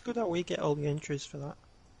 It's Good that we get all the entries for that.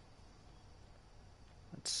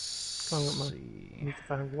 let's Come on, man. see. We need to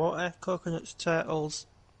find water, coconuts, turtles.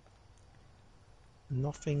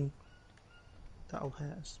 Nothing that'll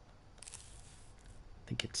hurt us. I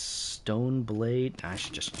think it's stone blade. I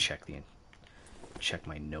should just check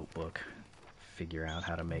my notebook. Figure out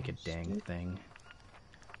how to make a dang thing.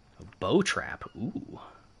 A bow trap. Ooh.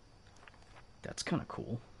 That's kind of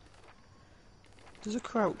cool. There's a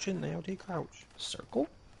crouch, isn't there? How do you crouch? Circle?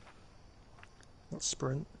 Not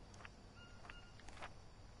sprint.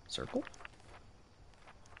 Circle?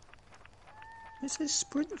 It says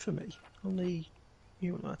sprint for me on the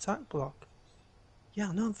mutant attack block. Yeah,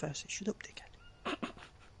 I know I'm fast. Shut up, dickhead.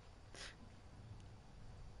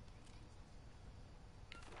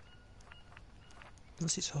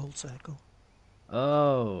 Unless it's a whole circle.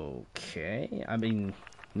 Okay. I mean,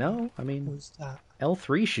 no. I mean, What's that?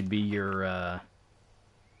 L3 should be your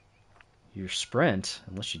sprint,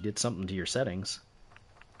 unless you did something to your settings.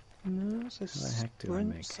 No, it says How the heck do I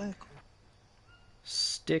sprint make- circle.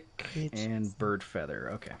 Stick It's- and bird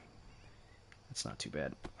feather. Okay. That's not too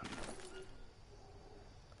bad.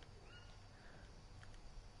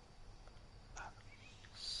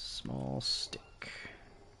 Small stick.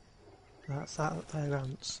 That's that there,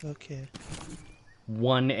 ants. Okay.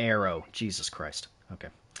 One arrow. Jesus Christ. Okay.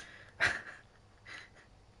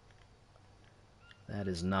 That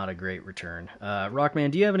is not a great return.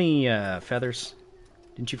 Rockman, do you have any feathers?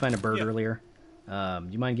 Didn't you find a bird Yeah. earlier? Do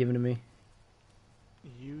you mind giving to me?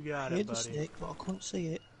 You got I it, heard the buddy. snake, but I couldn't see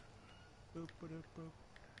it. Boop, boop, boop,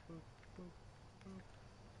 boop, boop, boop.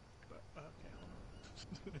 But, okay,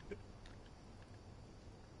 hold on.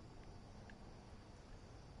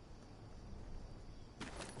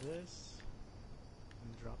 this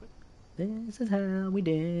and drop it. This is how we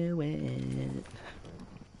do it.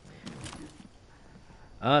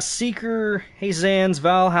 Seeker, hey Zans,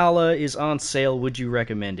 Valhalla is on sale. Would you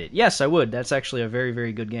recommend it? Yes, I would. That's actually a very,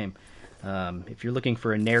 very good game. If you're looking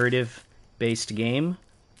for a narrative-based game,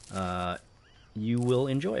 you will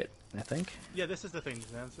enjoy it, I think. Yeah, this is the thing,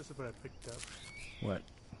 Zans. This is what I picked up. What?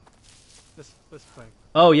 This thing.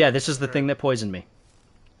 Oh, yeah, this is the thing that poisoned me.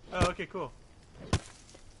 Oh, okay, cool.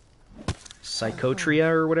 Psychotria,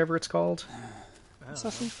 or whatever it's called.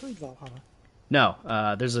 Assassin's Creed Valhalla. No,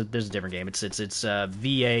 there's a different game. It's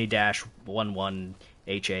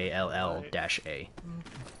VA-11HALL-A.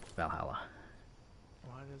 Valhalla.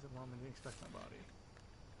 Why does it want me to inspect my body?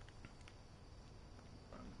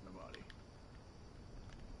 My body.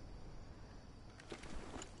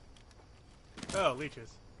 Oh,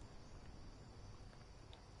 leeches.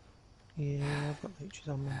 Yeah, I've got leeches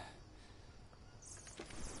on me.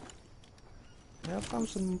 Yeah, I found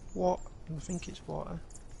some water. I think it's water.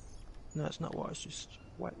 No, it's not water, it's just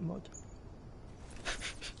wet mud.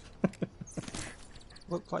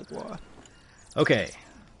 Looked like water. Okay,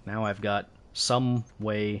 now I've got some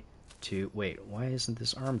way to... Wait, why isn't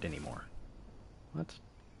this armed anymore? What?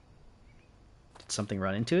 Did something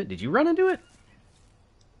run into it? Did you run into it?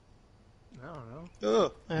 I don't know.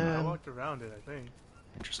 Oh, I walked around it, I think.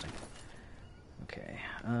 Interesting. Okay.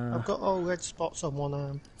 I've got all red spots on one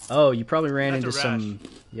arm. Oh, you probably ran That's into a some...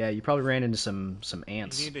 Yeah, you probably ran into some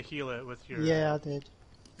ants. You need to heal it with your... Yeah, I did.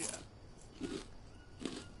 Yeah.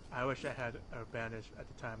 I wish I had a bandage at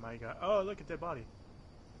the time I got... Oh, look at that body.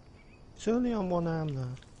 It's only on one arm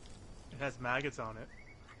though. It has maggots on it.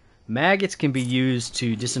 Maggots can be used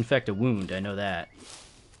to disinfect a wound, I know that.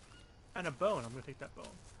 And a bone. I'm gonna take that bone.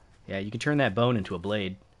 Yeah, you can turn that bone into a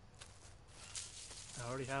blade. I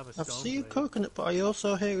already have a I stone see a blade. coconut, but I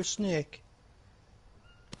also hear a snake.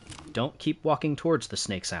 Don't keep walking towards the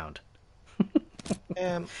snake sound.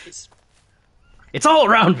 It's It's all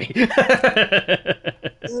around me!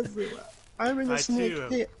 everywhere. I'm in a I snake too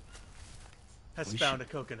pit. Has We found a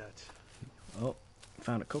coconut. Oh,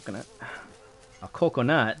 found a coconut. A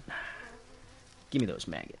coconut? Give me those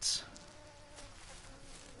maggots.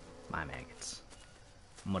 My maggots.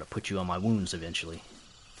 I'm gonna put you on my wounds eventually.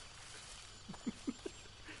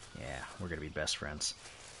 Yeah, we're gonna be best friends.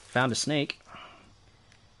 Found a snake.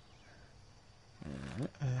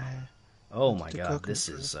 Oh my the god, coconut this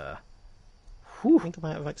tree. is, I whew, think I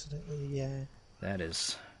might have accidentally, that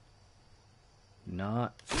is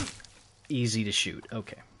not easy to shoot.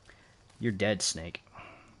 Okay. You're dead, snake.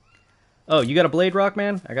 Oh, you got a blade,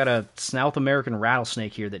 Rockman? I got a South American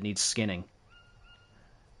rattlesnake here that needs skinning.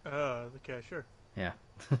 Okay, sure. Yeah.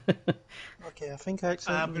 Okay, I think I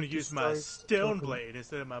accidentally I'm gonna use my destroyed stone coconut. blade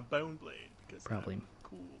instead of my bone blade. Because Probably. I'm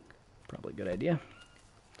cool. Probably a good idea.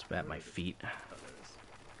 Let's bat my feet. Oh, there it is.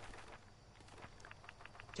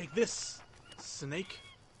 Take this, snake.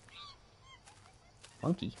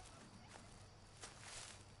 Funky.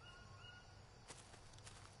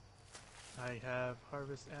 I have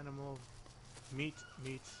harvest animal, meat.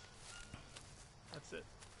 That's it.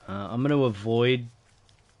 I'm going to avoid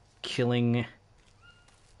killing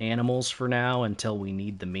animals for now until we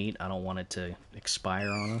need the meat. I don't want it to expire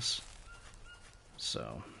on us.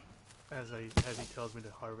 So, As he tells me to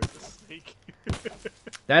harvest a snake.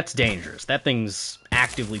 that's dangerous. That thing's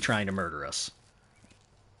actively trying to murder us.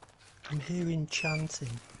 I'm hearing chanting.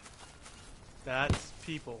 That's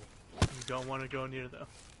people. You don't want to go near them.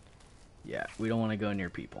 Yeah, we don't want to go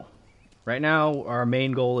near people. Right now, our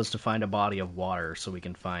main goal is to find a body of water so we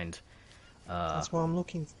can find... That's what I'm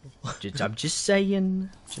looking for. I'm just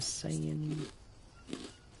saying. Just saying.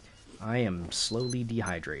 I am slowly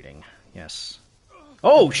dehydrating. Yes.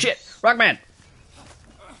 Oh, shit! Rockman!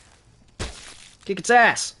 Kick its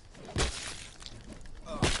ass!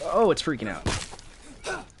 Oh, it's freaking out.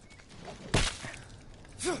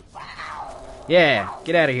 Yeah,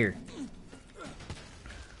 get out of here.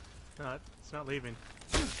 No, it's not leaving.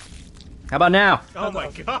 How about now? Oh my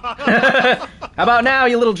god! How about now,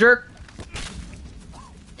 you little jerk?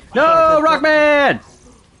 No, Rockman!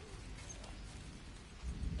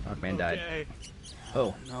 Rockman died. Okay.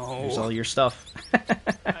 Oh, here's all your stuff.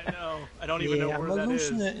 I know. I don't even know I'm where that is.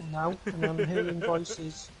 hallucinating now, and I'm hearing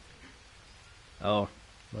voices. Oh,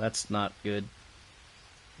 well, that's not good.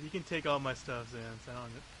 You can take all my stuff, Zans. I don't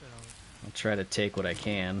I'll try to take what I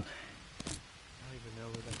can. even know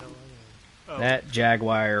where the hell I am. Oh, That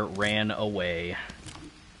jaguar ran away.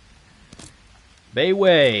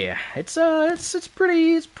 Bayway. It's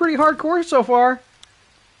pretty hardcore so far.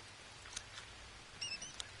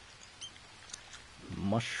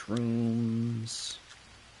 Mushrooms.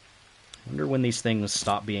 Wonder when these things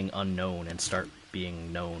stop being unknown and start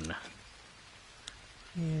being known.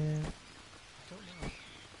 Yeah. Don't know.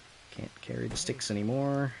 Can't carry the sticks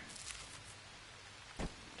anymore.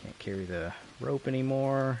 Can't carry the rope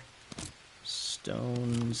anymore.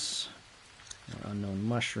 Stones. More unknown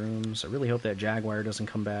mushrooms. I really hope that jaguar doesn't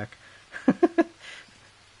come back.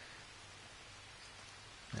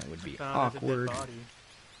 That would be Found as a awkward. dead body.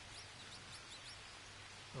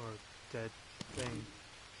 Or dead thing.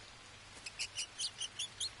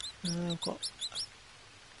 I've got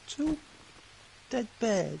 2 dead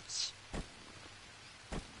birds.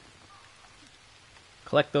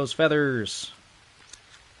 Collect those feathers.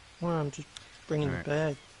 Well, I'm just bringing Alright. the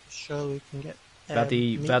bird. So we can get About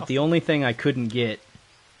meat off the only thing I couldn't get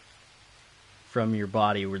from your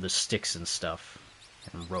body were the sticks and stuff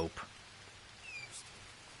and rope.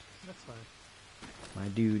 That's fine. My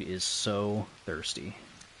dude is so thirsty.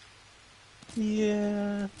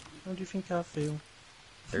 Yeah. How do you think I feel?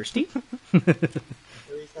 Thirsty?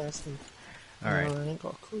 Very thirsty. All right. I ain't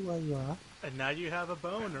got a clue where you are. And now you have a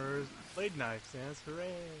bone or a blade knife, Sans.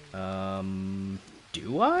 Hooray!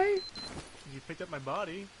 Do I? You picked up my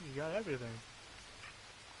body. You got everything.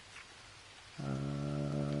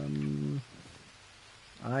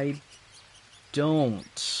 I don't.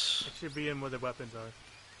 It should be in where the weapons are.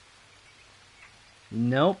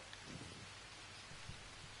 Nope.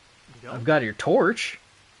 You don't? I've got your torch.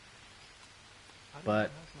 How do you but-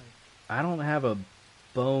 have my- I don't have a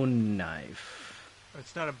bone knife.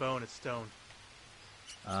 It's not a bone, it's stone.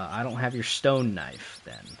 I don't have your stone knife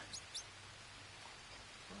then.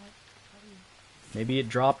 Maybe it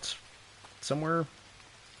dropped somewhere.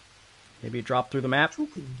 Maybe it dropped through the map.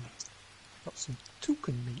 Toucan meat. Got some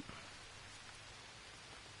toucan meat.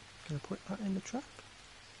 Can I put that in the trap?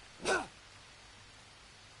 Where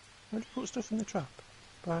do you put stuff in the trap?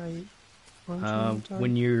 By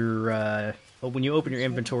When you're when you open your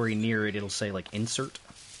inventory near it, it'll say like insert.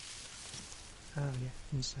 Oh yeah,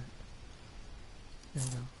 insert. There you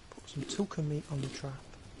go. Put some toucan meat on the trap.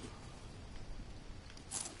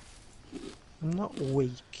 I'm not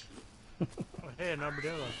weak, Oh, hey, an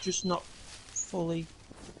armadillo. just not fully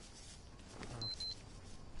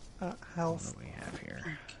at What health. do we have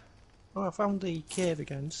here? Oh, I found the cave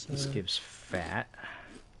again. So This gives fat.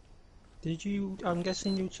 did you? I'm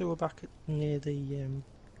guessing you two are back near the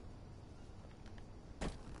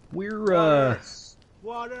We're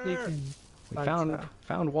Water! sleeping we bag found trap.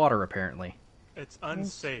 found water apparently. It's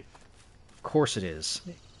unsafe. Of course it is.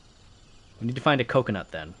 We need to find a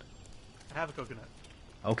coconut then. I have a coconut.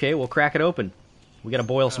 Okay, we'll crack it open. We gotta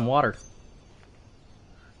boil some water.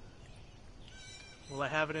 Well, I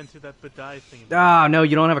have it into that bidet thing. Ah, no,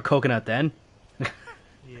 you don't have a coconut then.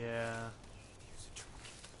 Yeah.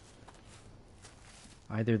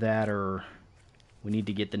 Either that or we need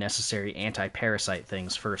to get the necessary anti-parasite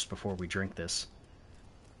things first before we drink this.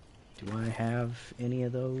 Do I have any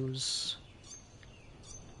of those?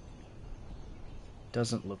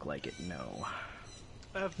 Doesn't look like it, no.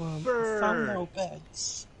 A Well, I bird! found no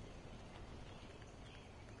beds.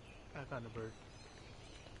 I found a bird.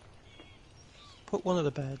 Put one of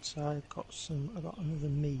the beds. I got some. I got another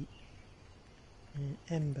meat.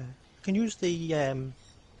 Ember. I can use the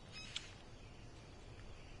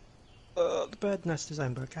bird nest as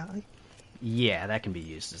ember, can't I? Yeah, that can be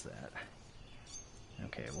used as that.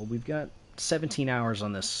 Okay, well we've got 17 hours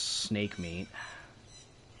on this snake meat.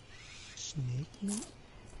 Snake meat.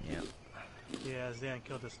 Yeah. Yeah, Zan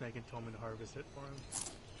killed the snake and told me to harvest it for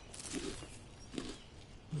him.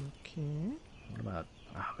 Okay. What about...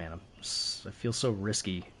 Oh man, I feel so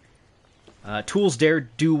risky. Tools do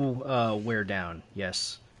wear down.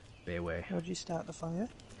 Yes, Bayway. How do you start the fire?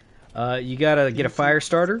 You gotta get a fire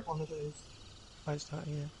starter. One of those. Fire starter,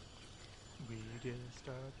 yeah. We did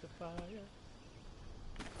start the fire.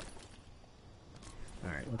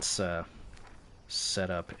 Alright, let's set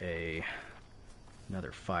up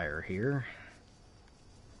another fire here.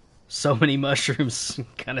 So many mushrooms,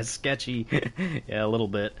 kind of sketchy. Yeah, a little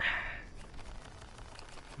bit.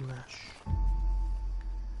 Mash.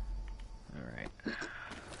 Alright.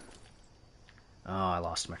 Oh, I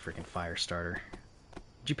lost my freaking fire starter.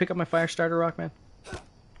 Did you pick up my fire starter, Rockman? I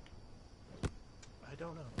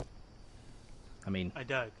don't know. I mean, I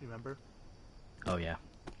died, remember? oh yeah.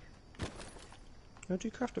 How do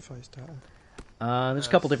you craft a fire starter? There's a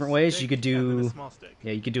couple different ways. You Stick could and then do... a small stick.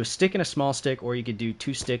 Yeah, you could do a stick and a small stick, or you could do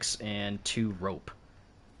 2 sticks and 2 rope.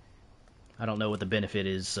 I don't know what the benefit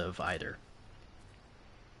is of either.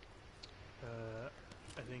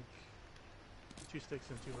 I think 2 sticks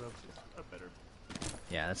and 2 ropes are better.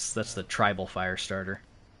 Yeah, that's the tribal fire starter,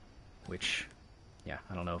 which, yeah,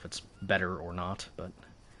 I don't know if it's better or not, but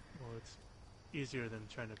Well, it's easier than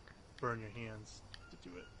trying to burn your hands to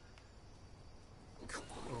do it.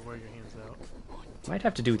 Or wear your hands out. Might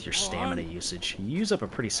have to do with your stamina usage. You use up a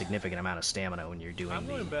pretty significant amount of stamina when you're doing I'm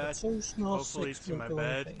going the... back, So small hopefully, sticks to my won't do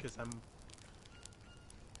bed, anything. because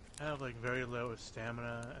I have like very low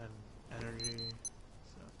stamina and energy.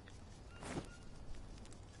 So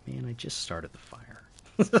Man, I just started the fire.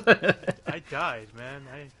 I died, man.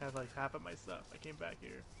 I have like half of my stuff. I came back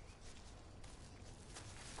here.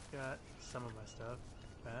 Got some of my stuff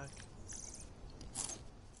back.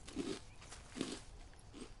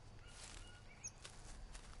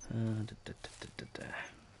 I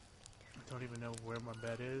don't even know where my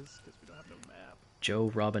bed is because we don't have no map.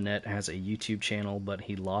 Joe Robinette has a YouTube channel, but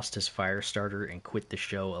he lost his fire starter and quit the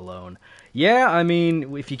show alone. Yeah, I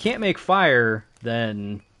mean, if you can't make fire,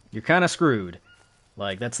 then you're kind of screwed.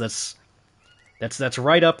 Like that's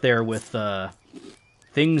right up there with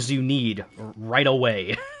things you need right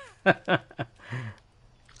away. A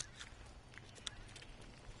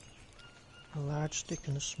large stick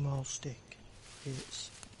and a small stick.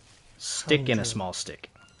 It's Stick hand and a drill. small stick.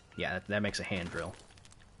 Yeah, that makes a hand drill.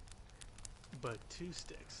 But 2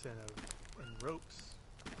 sticks and ropes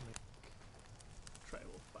make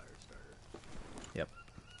tribal fire starter. Yep.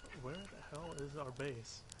 Where the hell is our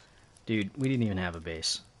base? Dude, we didn't even have a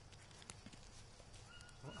base.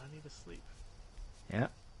 Well, I need to sleep. Yeah.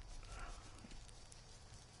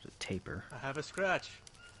 There's a taper. I have a scratch.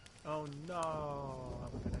 Oh no,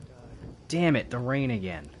 I'm gonna die. Damn it, the rain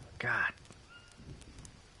again. God.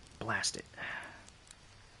 Blast it.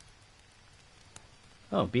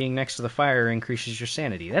 Oh, being next to the fire increases your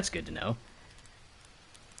sanity. That's good to know.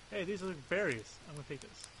 Hey, these are like berries. I'm gonna take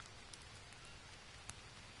this.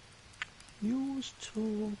 Use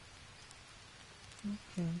tool.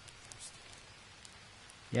 Okay.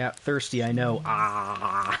 Yeah, thirsty, I know.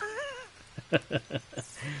 Ah.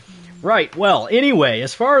 Right, well, anyway,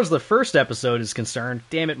 as far as the first episode is concerned,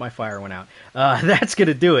 damn it, my fire went out. That's going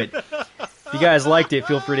to do it. If you guys liked it,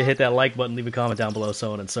 feel free to hit that like button, leave a comment down below,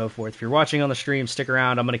 so on and so forth. If you're watching on the stream, stick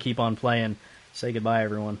around. I'm going to keep on playing. Say goodbye,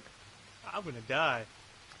 everyone. I'm gonna die.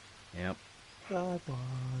 Yep. Bye bye.